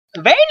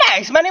Very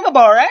nice. My name is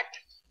Borat.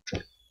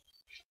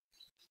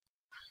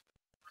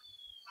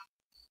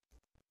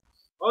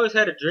 Always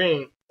had a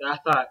dream that I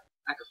thought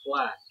I could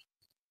fly.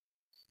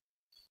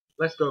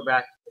 Let's go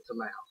back into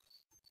my house.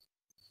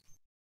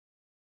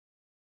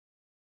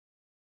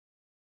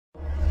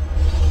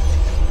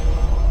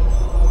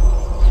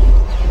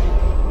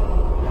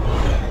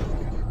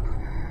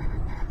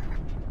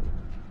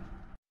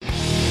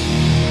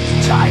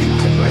 Time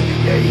to play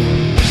the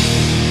game.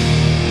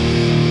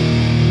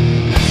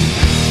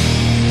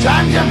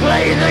 Time to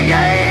play the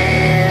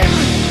game.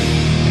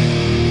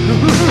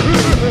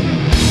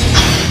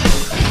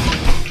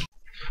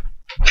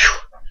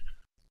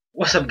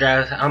 What's up,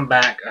 guys? I'm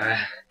back.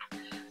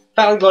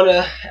 Finally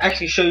gonna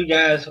actually show you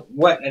guys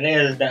what it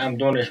is that I'm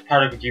doing this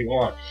product review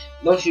on.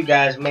 Most of you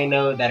guys may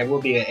know that it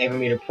will be an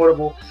AVerMedia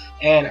portable,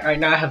 and right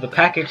now I have the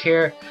package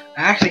here.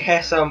 I actually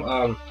had some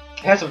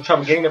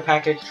trouble getting the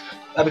package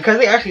because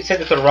they actually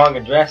sent it to the wrong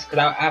address.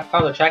 Because I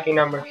found the tracking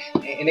number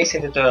and they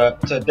sent it to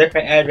a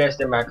different address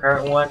than my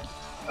current one.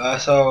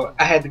 So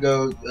I had to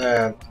go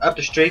up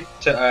the street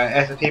to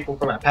ask the people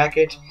for my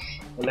package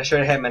and make sure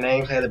they had my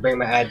name. So I had to bring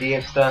my ID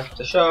and stuff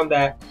to show them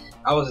that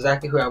I was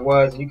exactly who I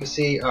was. You can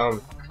see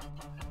I'll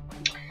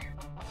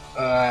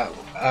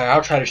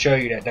try to show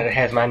you that it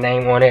has my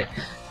name on it.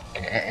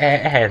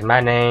 It has my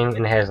name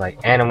and it has like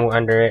animal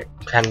under it.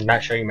 I'm trying to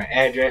not show you my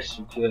address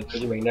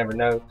because you may never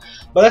know.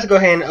 But let's go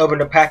ahead and open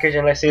the package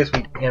and let's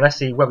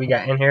see what we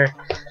got in here.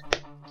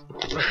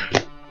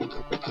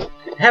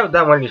 I haven't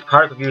done one of these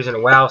product reviews in a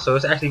while, so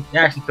it actually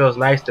feels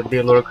nice to be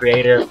a little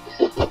creative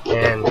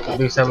and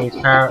do some of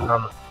these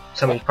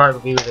product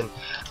reviews. And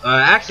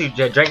I actually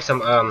drank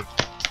some I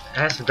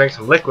had to drink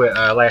some liquid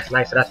last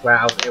night, so that's why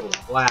I was able to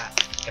fly.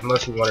 If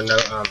most of you want to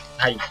know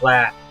how you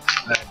fly,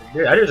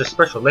 there's a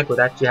special liquid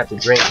that you have to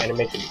drink and it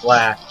makes you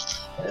fly.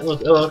 It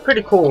was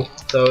pretty cool.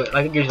 So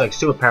like it gives you like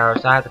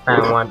superpowers. So I had to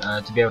find one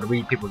to be able to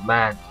read people's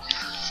minds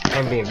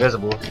and be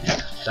invisible,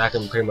 so I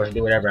can pretty much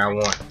do whatever I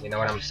want. You know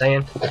what I'm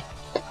saying?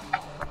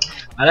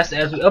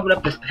 As we open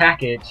up this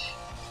package,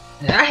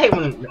 and I hate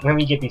when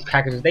we get these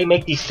packages. They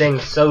make these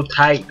things so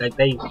tight, like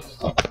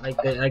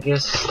I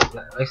guess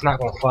it's not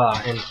gonna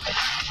fly. And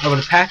open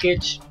the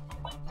package.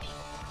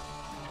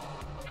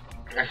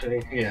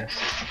 Actually, yes.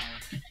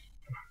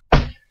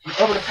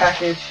 Open the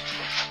package,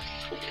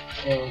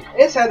 and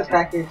inside the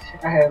package,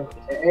 I have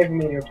an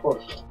AVerMedia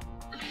portable.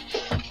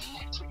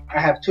 I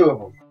have two of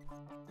them.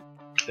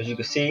 As you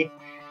can see,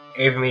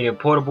 AVerMedia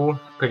portable,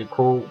 pretty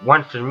cool.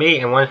 One for me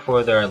and one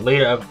for the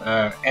leader of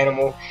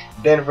ANML,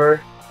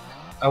 Denver.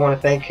 I want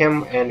to thank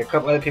him and a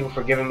couple other people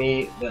for giving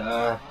me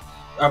the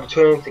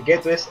opportunity to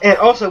get this. And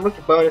also with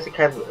the bonus, it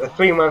has a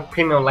 3-month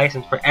premium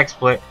license for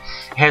XSplit.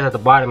 It has at the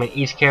bottom in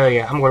each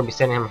carrier. I'm going to be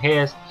sending him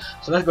his.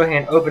 So let's go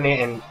ahead and open it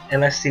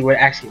and let's see what it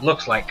actually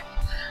looks like.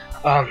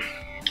 I'm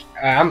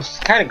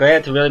kind of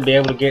glad to really be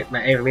able to get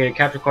my AVerMedia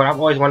capture card. I've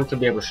always wanted to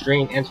be able to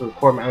stream and to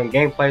record my own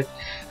gameplay.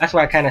 That's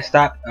why I kind of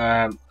stopped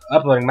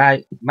uploading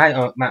my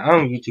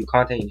own YouTube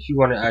content. If you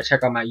want to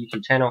check out my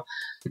YouTube channel,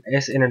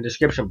 it's in the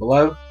description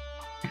below.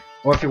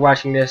 Or if you're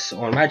watching this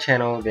on my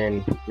channel,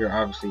 then you're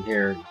obviously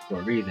here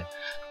for a reason.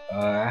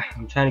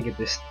 I'm trying to get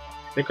this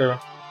sticker.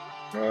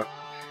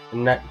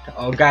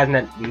 Guys,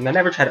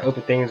 never try to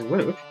open things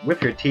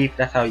with your teeth.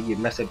 That's how you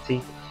mess up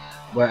teeth.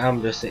 But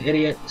I'm just an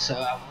idiot, so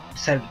I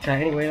decided to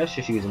try anyway. Let's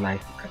just use a knife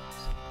to cut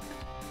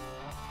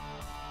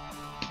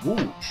this.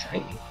 Ooh,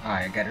 shiny.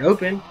 Alright, I got it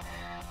open.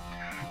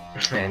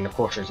 And of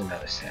course, there's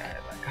another side.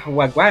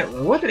 Like,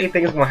 what do they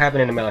think is gonna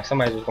happen in the mail? Like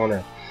somebody's just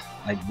gonna,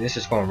 like, this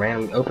is gonna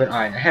randomly open.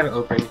 Alright, I have it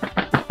open.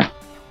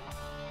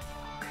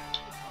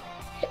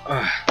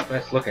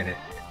 Let's look at it.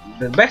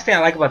 The best thing I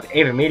like about the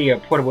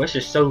AVerMedia portable, it's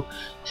just so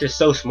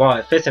small.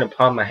 It fits in the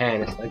palm of my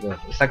hand.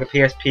 It's like a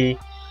PSP.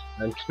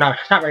 Not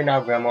right now,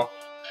 Grandma.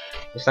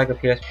 It's like a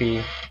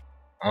PSP.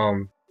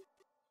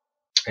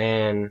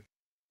 And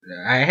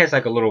it has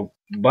like a little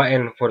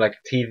button for like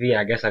a TV.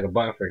 I guess like a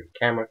button for your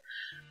camera.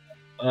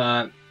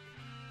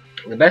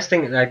 The best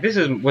thing, like, this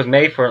was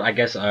made for, I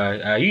guess,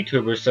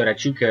 YouTubers, so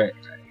that you could,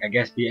 I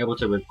guess, be able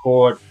to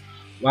record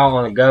while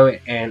on the go,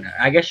 and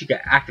I guess you could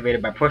activate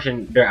it by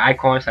pushing their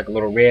icon. It's like a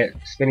little red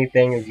spinny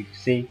thing, as you can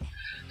see.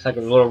 It's like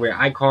a little red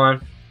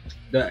icon.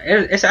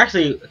 It's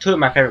actually two of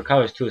my favorite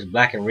colors too. It's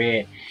black and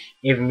red.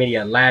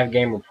 AVerMedia Live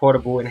Gamer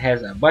Portable, and it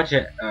has a bunch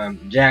of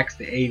jacks,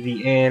 the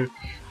AV in, it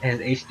has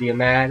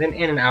HDMI, then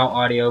in and out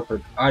audio for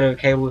audio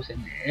cables.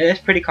 And it's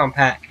pretty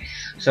compact,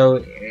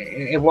 so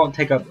it won't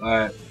take up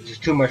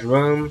just too much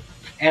room.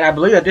 And I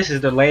believe that this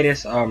is the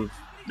latest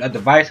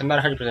device. I'm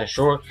not 100%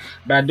 sure,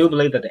 but I do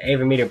believe that the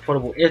AVerMedia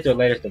Portable is their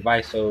latest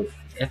device. So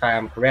if I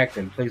am correct,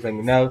 then please let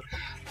me know.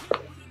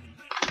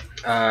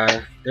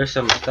 There's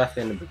some stuff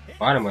in the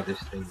bottom of this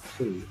thing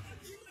too,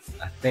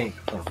 I think.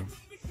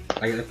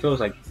 Like, it feels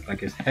like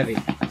it's heavy.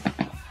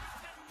 It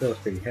feels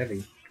pretty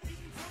heavy.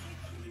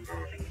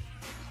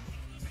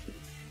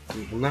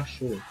 I'm not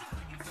sure,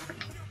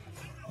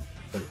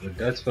 but it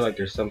does feel like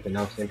there's something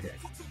else in here.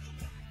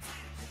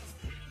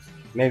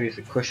 Maybe it's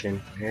a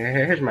cushion.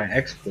 Here's my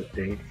XSplit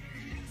thing.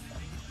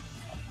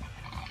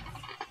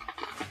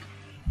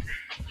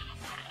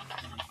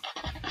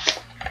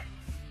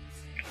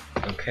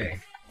 Okay.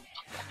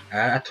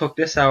 I took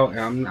this out,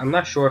 and I'm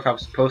not sure if I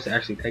was supposed to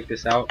actually take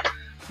this out,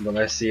 but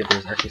let's see if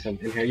there's actually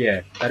something in here.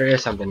 Yeah, there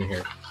is something in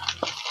here.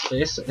 So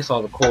it's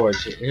all the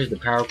cords. Here's the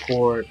power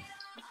cord,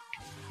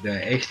 the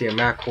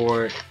HDMI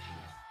cord,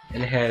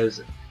 and it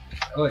has,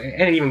 oh,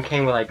 and it even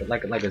came with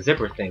like a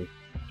zipper thing.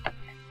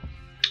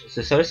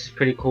 So this is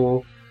pretty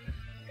cool.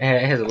 And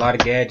it has a lot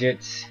of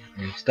gadgets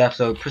and stuff.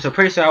 So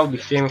pretty soon I will be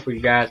streaming for you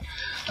guys.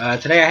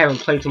 Today I haven't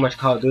played too much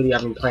Call of Duty.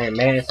 I've been playing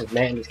Madden since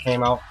Madden just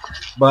came out.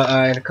 But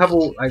in a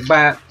couple,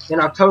 in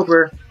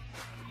October,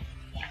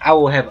 I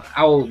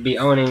will be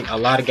owning a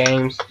lot of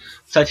games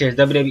such as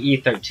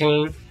WWE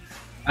 13.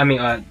 I mean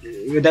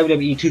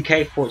WWE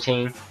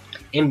 2K14,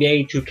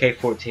 NBA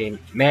 2K14.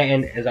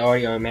 Madden is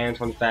already on Madden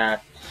 25.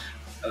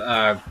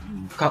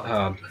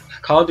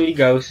 Call of Duty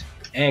Ghosts,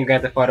 and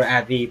Grand Theft Auto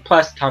IV,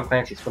 plus Tom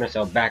Clancy's Splinter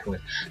Cell Backlist.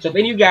 So if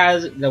any of you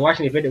guys that are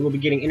watching the video will be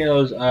getting any of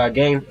those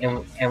games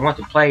and want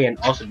to play and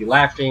also be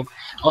live streamed,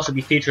 also be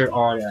featured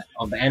on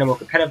the Animal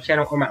competitive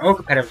channel or my own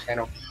competitive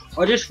channel,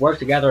 or just work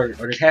together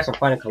or just have some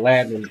fun and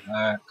collab,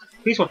 then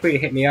please feel free to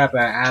hit me up.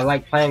 I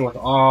like playing with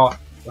all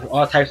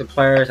types of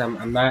players.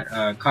 I'm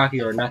not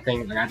cocky or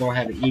nothing. Like, I don't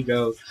have an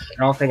ego.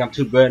 I don't think I'm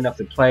too good enough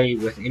to play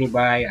with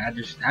anybody. I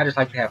just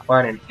like to have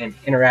fun and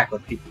interact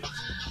with people.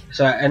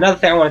 So another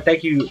thing I want to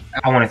thank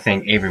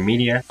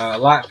AVerMedia a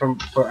lot for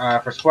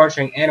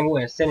sponsoring Animal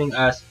and sending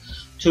us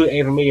 2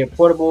 AVerMedia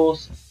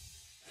portables.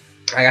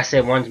 Like I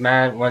said, one's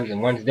mine,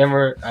 one's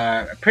Denver.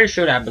 I'm pretty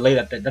sure that I believe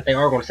that they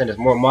are going to send us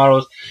more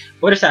models.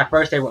 But it's at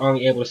first they were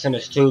only able to send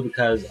us 2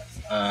 because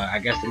I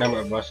guess the number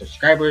of our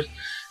subscribers.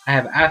 I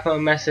have an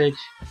iPhone message,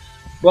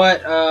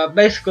 but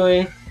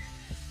basically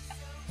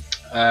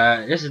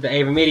this is the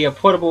AVerMedia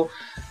portable.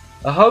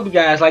 I hope you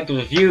guys like the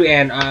review,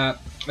 and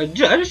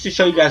just to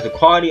show you guys the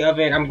quality of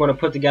it, I'm going to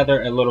put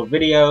together a little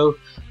video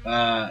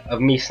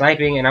of me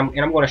sniping, and I'm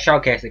going to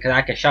shoutcast it because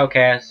I can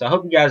shoutcast. So I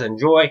hope you guys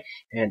enjoy,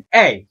 and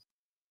hey,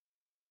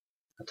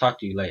 I'll talk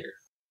to you later.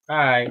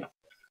 Bye.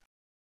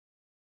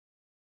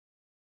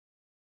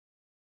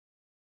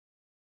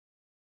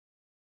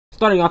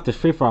 Starting off this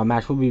free-for-all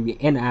match will be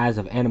in the eyes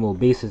of Animal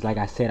Beasts. Like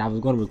I said, I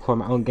was going to record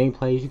my own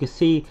gameplay. As you can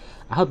see,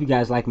 I hope you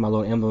guys like my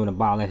little emblem in the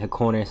bottom left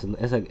corner.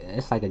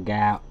 It's like a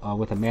guy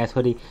with a mask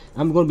hoodie.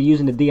 I'm going to be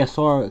using the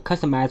DSR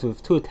customized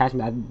with 2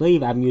 attachments. I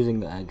believe I'm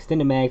using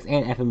extended mags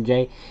and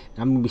FMJ.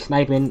 I'm going to be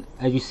sniping.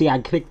 As you see, I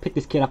pick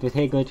this kid off his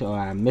head glitch, or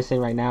I'm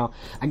missing right now.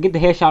 I get the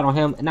headshot on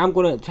him, and I'm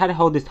going to try to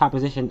hold this top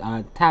position.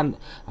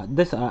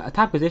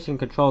 Top position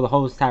control the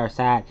whole entire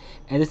side,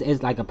 and this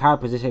is like a power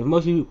position. If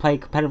most of you play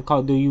competitive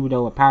Call of Duty, you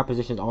know what power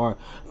positions are.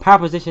 Power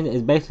position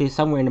is basically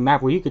somewhere in the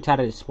map where you could try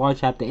to spawn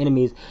trap the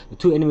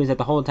 2 enemies at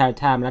the whole entire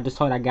time. And I just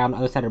saw that guy on the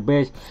other side of the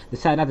bridge.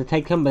 Decided not to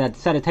take him, but I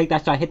decided to take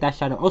that shot, hit that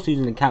shot. I'm also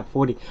using the Cap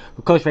 40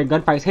 for close range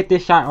gunfights. Hit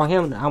this shot on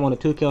him, I'm on a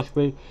 2-kill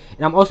spree.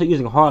 And I'm also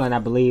using Harlan, I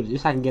believe,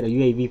 just so I can get a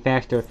UAV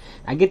faster.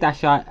 I get that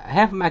shot.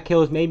 Half of my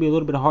kills maybe a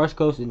little bit of hard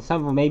scopes, and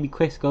some of them maybe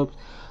quick scopes.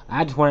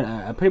 I just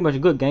wanted pretty much a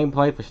good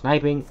gameplay for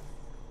sniping.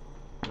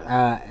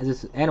 As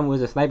this Animal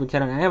is a sniper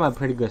channel, I am a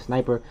pretty good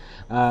sniper.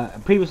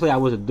 Previously I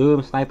was a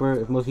Doom sniper,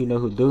 if most of you know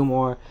who Doom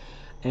are,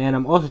 and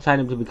I'm also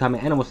trying to become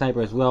an Animal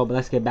sniper as well. But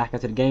let's get back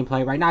into the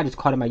gameplay. Right now I just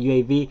caught in my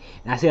UAV,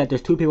 and I see that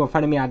there's 2 people in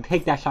front of me. I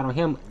take that shot on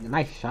him.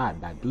 Nice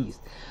shot by BeasT.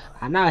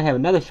 Now I have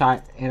another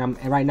shot, and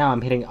right now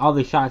I'm hitting all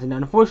these shots, and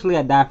unfortunately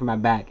I died from my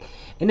back.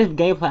 In this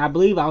gameplay, I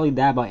believe I only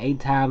died about 8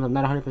 times. I'm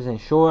not 100%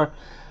 sure,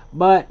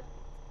 but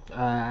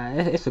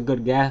it's a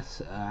good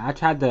guess. I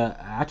tried.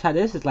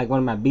 This is like one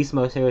of my beast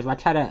mode series. I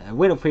try to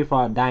win a free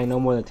for all, dying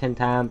no more than 10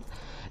 times.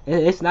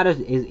 It's not as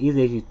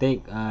easy as you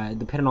think.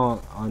 Depending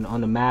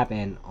on the map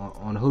and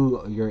on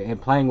who you're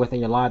playing with in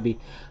your lobby,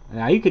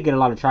 you could get a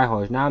lot of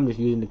tryhards. Now I'm just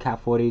using the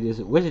Cap 40,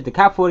 which is the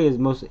Cap 40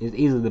 is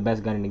easily the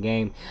best gun in the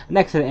game,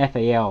 next to the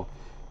FAL.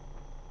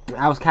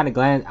 I was kind of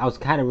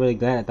really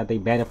glad that they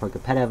banned it for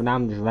competitive. Now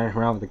I'm just running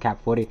around with the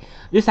Cap 40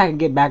 just so I can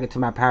get back into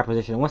my power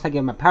position. And once I get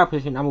in my power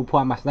position, I'm gonna pull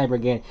out my sniper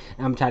again,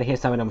 and I'm gonna try to hit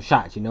some of them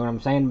shots. You know what I'm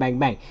saying? Bang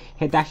bang,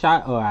 hit that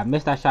shot, or I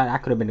missed that shot. I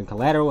could have been in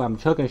collateral. I'm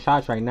choking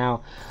shots right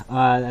now.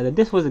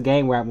 This was a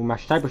game where my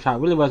sniper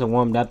shot really wasn't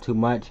warmed up too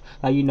much.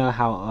 Like, you know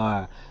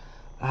how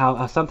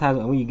sometimes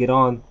when you get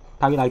on,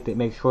 probably like to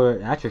make sure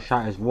that your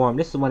shot is warm.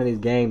 This is one of these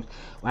games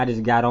where I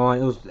just got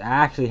on. I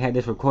actually had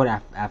this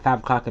recorded at 5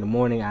 o'clock in the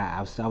morning.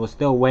 I was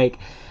still awake.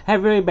 I had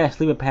a very bad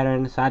sleeping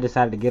pattern, so I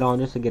decided to get on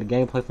just to get a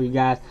gameplay for you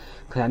guys,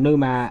 because I knew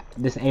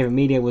this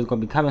AVerMedia was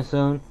going to be coming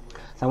soon,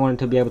 so I wanted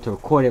to be able to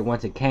record it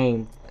once it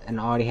came and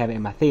already have it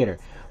in my theater.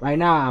 Right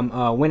now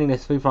I'm winning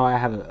this free for all. I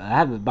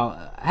have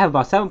about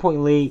 7-point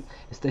lead.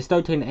 It's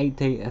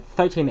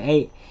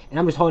 13-8, and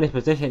I'm just holding this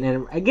position.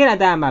 And again, I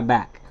died in my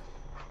back.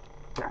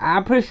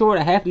 I'm pretty sure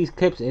that half these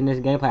clips in this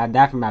gameplay I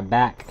died from my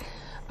back.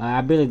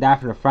 I barely died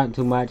from the front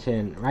too much,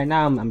 and right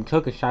now I'm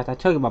choking shots. I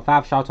took about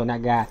 5 shots on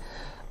that guy.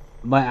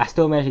 but I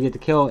still managed to get the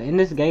kill. In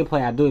this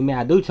gameplay, I do admit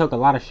I do choke a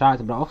lot of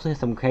shots, but I also hit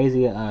some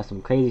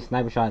crazy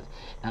sniper shots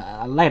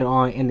later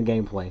on in the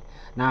gameplay.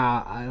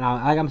 Now,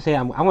 like I'm saying,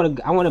 I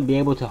want to be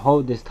able to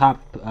hold this top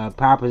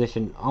power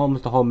position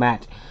almost the whole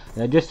match,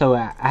 just so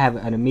I have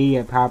an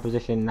immediate power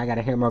position. And I got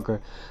a hit marker,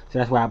 so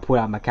that's why I pulled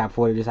out my cap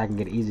 40 just so I can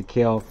get an easy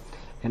kill.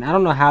 And I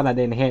don't know how that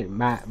didn't hit.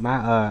 My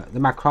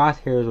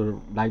crosshairs were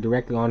like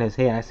directly on his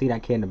head. I see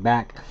that kid in the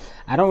back.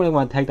 I don't really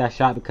want to take that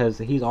shot because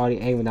he's already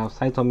aiming down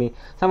sights on me.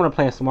 So I'm going to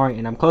play it smart,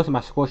 and I'm close to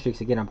my score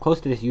streaks again. I'm close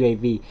to this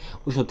UAV,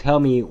 which will tell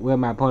me where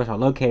my opponents are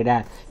located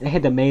at. And I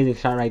hit the amazing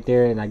shot right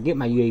there, and I get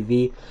my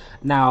UAV.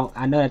 Now,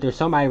 I know that there's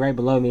somebody right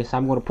below me, so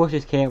I'm going to push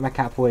this kid with my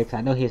cap 40 because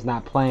I know he's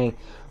not playing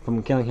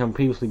from killing him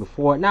previously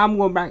before. Now I'm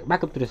going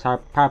back up to this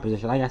power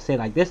position. Like I said,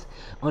 like this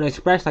on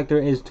Express, like there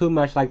is too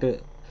much like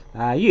the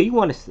you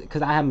want to,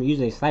 because I haven't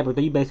used a sniper, so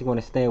you basically want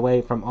to stay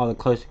away from all the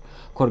close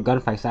quarter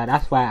gunfight side.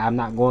 That's why I'm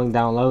not going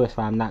down low. That's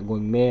why I'm not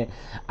going mid.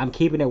 I'm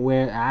keeping it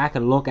where I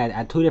can look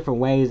at two different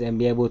ways and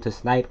be able to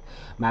snipe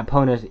my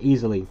opponents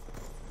easily.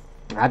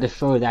 I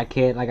destroyed that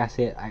kid. Like I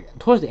said,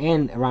 towards the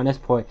end, around this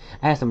point,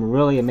 I had some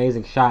really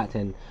amazing shots,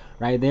 and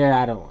right there,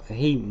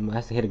 he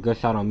must have hit a good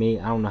shot on me.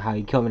 I don't know how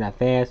he killed me that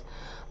fast.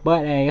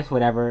 But hey, it's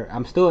whatever.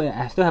 I still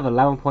have an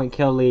 11-point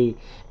kill lead,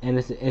 and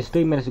it's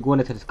 3 minutes going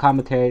into this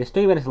commentary. There's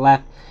 3 minutes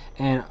left,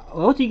 and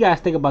what do you guys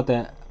think about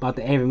the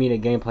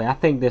AVerMedia gameplay? I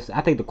think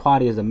the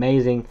quality is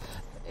amazing.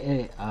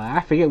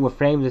 I forget what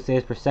frames this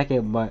is per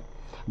second,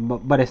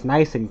 but it's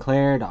nice and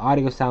clear. The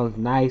audio sounds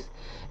nice,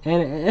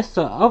 and it's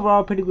an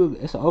overall pretty good.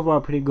 It's an overall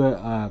pretty good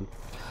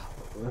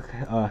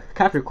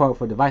capture card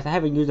for device. I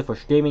haven't used it for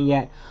streaming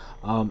yet.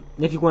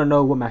 If you want to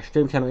know what my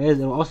stream channel is,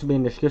 it will also be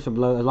in the description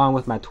below, along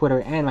with my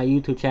Twitter and my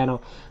YouTube channel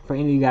for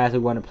any of you guys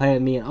who want to play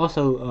with me. And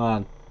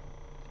also,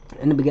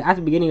 at the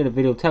beginning of the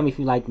video, tell me if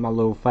you like my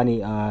little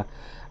funny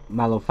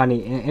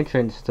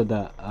entrance to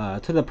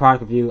the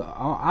product review.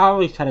 I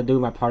always try to do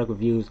my product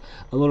reviews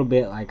a little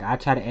bit like I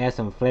try to add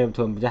some flavor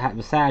to them,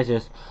 besides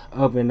just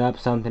opening up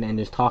something and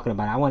just talking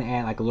about it. I want to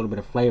add like a little bit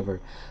of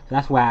flavor. So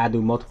that's why I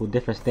do multiple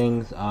different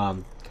things,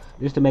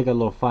 just to make it a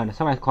little fun.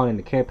 Somebody's calling it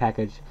the care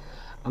package.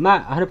 I'm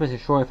not 100%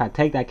 sure if I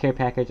take that care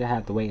package. I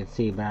have to wait and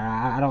see, but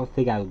I don't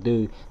think I will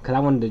do, because I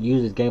wanted to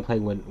use this gameplay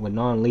with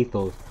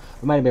non-lethals.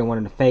 It might have been one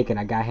of the fake, and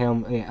I got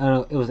him.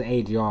 It was an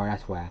AGR,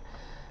 that's why.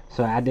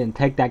 So I didn't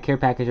take that care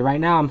package.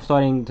 Right now I'm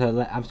starting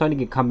to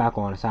get comeback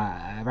on. So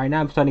right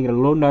now I'm starting to get a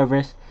little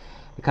nervous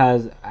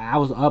because I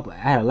was up. I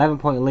had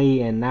 11-point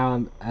lead, and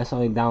now it's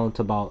only down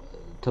to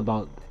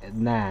about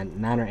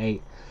 9 or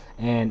 8.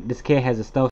 And this kid has a stealth